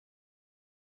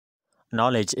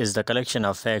Knowledge is the collection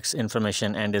of facts,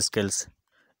 information, and skills.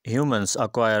 Humans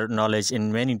acquire knowledge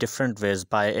in many different ways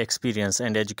by experience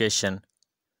and education,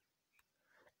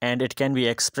 and it can be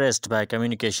expressed by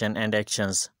communication and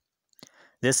actions.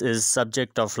 This is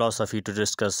subject of philosophy to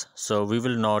discuss, so we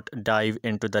will not dive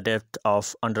into the depth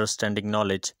of understanding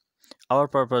knowledge. Our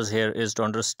purpose here is to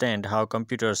understand how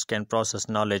computers can process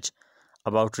knowledge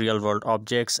about real-world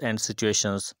objects and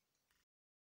situations.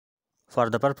 For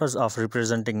the purpose of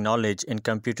representing knowledge in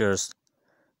computers,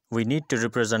 we need to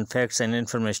represent facts and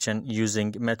information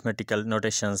using mathematical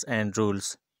notations and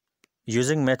rules.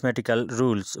 Using mathematical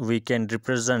rules, we can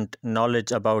represent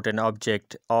knowledge about an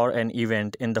object or an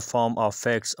event in the form of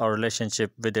facts or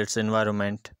relationship with its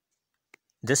environment.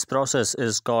 This process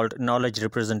is called knowledge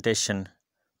representation.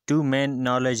 Two main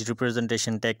knowledge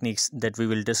representation techniques that we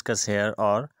will discuss here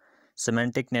are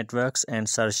semantic networks and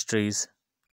search trees.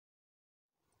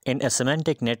 In a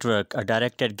semantic network, a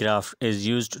directed graph is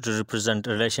used to represent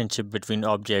a relationship between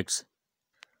objects.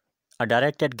 A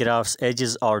directed graph's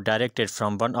edges are directed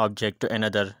from one object to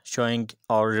another, showing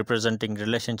or representing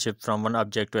relationship from one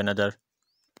object to another.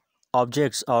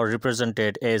 Objects are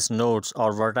represented as nodes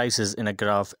or vertices in a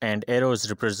graph, and arrows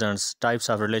represents types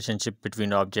of relationship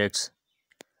between objects.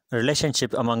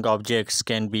 Relationship among objects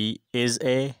can be is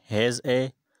a, has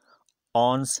a,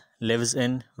 owns, lives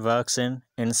in, works in,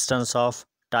 instance of,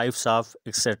 types of,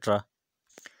 etc.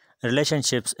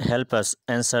 Relationships help us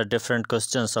answer different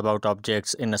questions about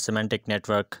objects in a semantic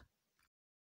network.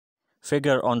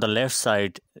 Figure on the left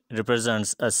side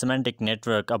represents a semantic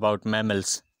network about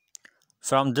mammals.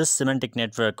 From this semantic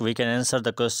network, we can answer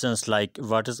the questions like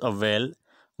what is a whale,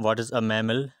 what is a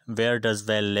mammal, where does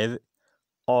whale live,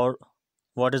 or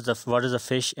what is a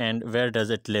fish and where does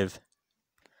it live.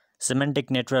 Semantic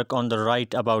network on the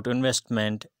right about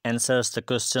investment answers the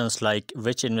questions like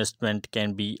which investment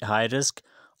can be high risk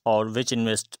or which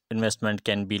investment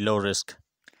can be low risk.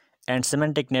 And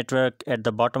semantic network at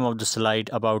the bottom of the slide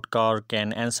about car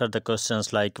can answer the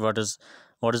questions like what is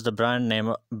the brand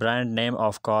name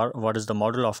of car, what is the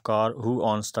model of car, who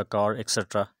owns the car,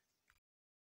 etc.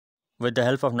 With the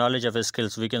help of knowledge of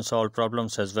skills, we can solve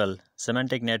problems as well.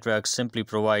 Semantic networks simply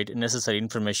provide necessary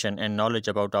information and knowledge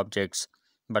about objects,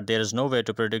 but there is no way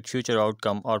to predict future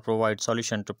outcome or provide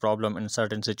solution to problem in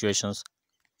certain situations.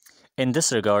 In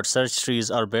this regard, search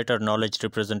trees are better knowledge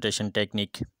representation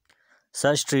technique.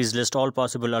 Search trees list all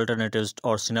possible alternatives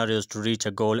or scenarios to reach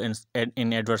a goal in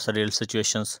adversarial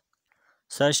situations.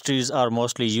 Search trees are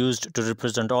mostly used to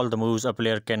represent all the moves a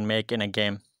player can make in a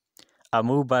game. A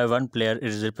move by one player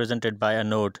is represented by a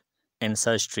node in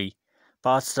search tree.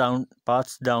 Paths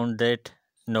down that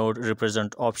node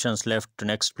represent options left to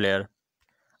next player.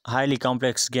 Highly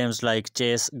complex games like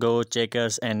chess, Go,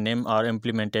 checkers, and NIM are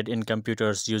implemented in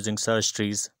computers using search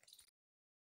trees.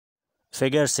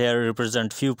 Figures here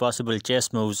represent few possible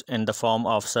chess moves in the form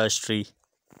of search tree.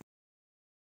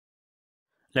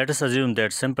 Let us assume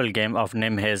that simple game of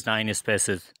NIM has 9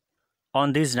 spaces.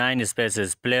 On these 9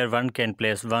 spaces, player 1 can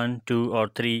place 1, 2, or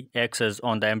 3 X's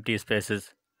on the empty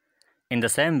spaces. In the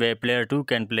same way, player 2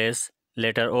 can place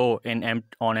letter O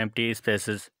on empty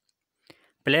spaces.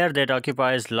 Player that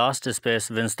occupies last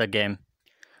space wins the game.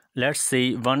 Let's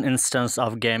see one instance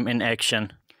of game in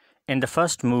action. In the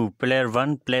first move, player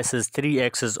 1 places 3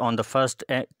 X's on the first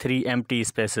 3 empty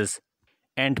spaces,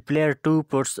 and player 2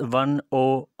 puts 1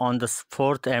 O on the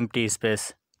 4th empty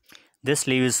space. This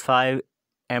leaves 5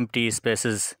 empty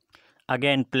spaces.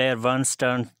 Again, player 1's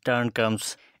turn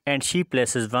comes, and she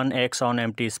places 1 X on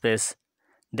empty space.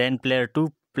 Then player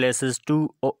 2 places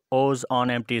 2 O's on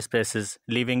empty spaces,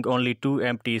 leaving only 2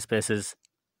 empty spaces.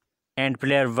 And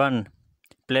player 1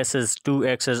 places 2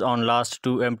 X's on last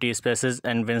 2 empty spaces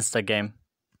and wins the game.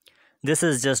 This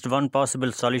is just one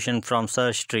possible solution from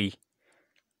search tree.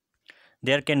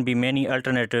 There can be many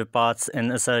alternative paths in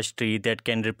a search tree that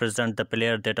can represent the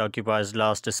player that occupies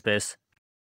last space.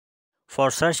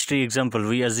 For search tree example,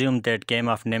 we assume that game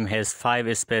of NIM has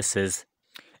 5 spaces,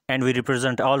 and we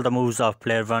represent all the moves of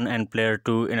player 1 and player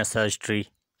 2 in a search tree.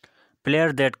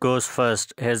 Player that goes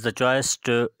first has the choice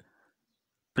to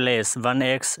place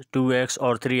 1x, 2x,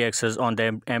 or 3x's on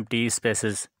the empty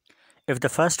spaces. If the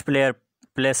first player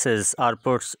places or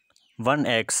puts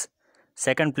 1x,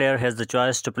 second player has the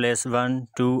choice to place 1,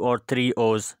 2, or 3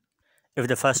 O's. If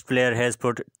the first player has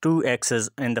put 2 X's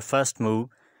in the first move,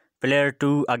 player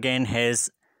 2 again has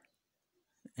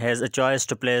a choice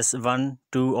to place 1,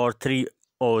 2, or 3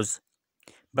 O's.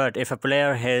 But if a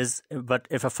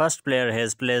first player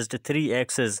has placed 3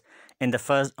 X's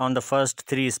on the first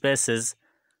 3 spaces,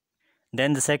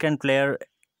 then the second player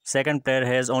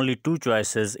has only 2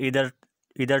 choices, either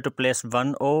to place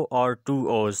 1 O or 2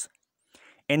 O's.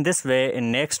 In this way,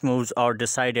 next moves are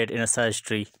decided in a search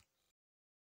tree.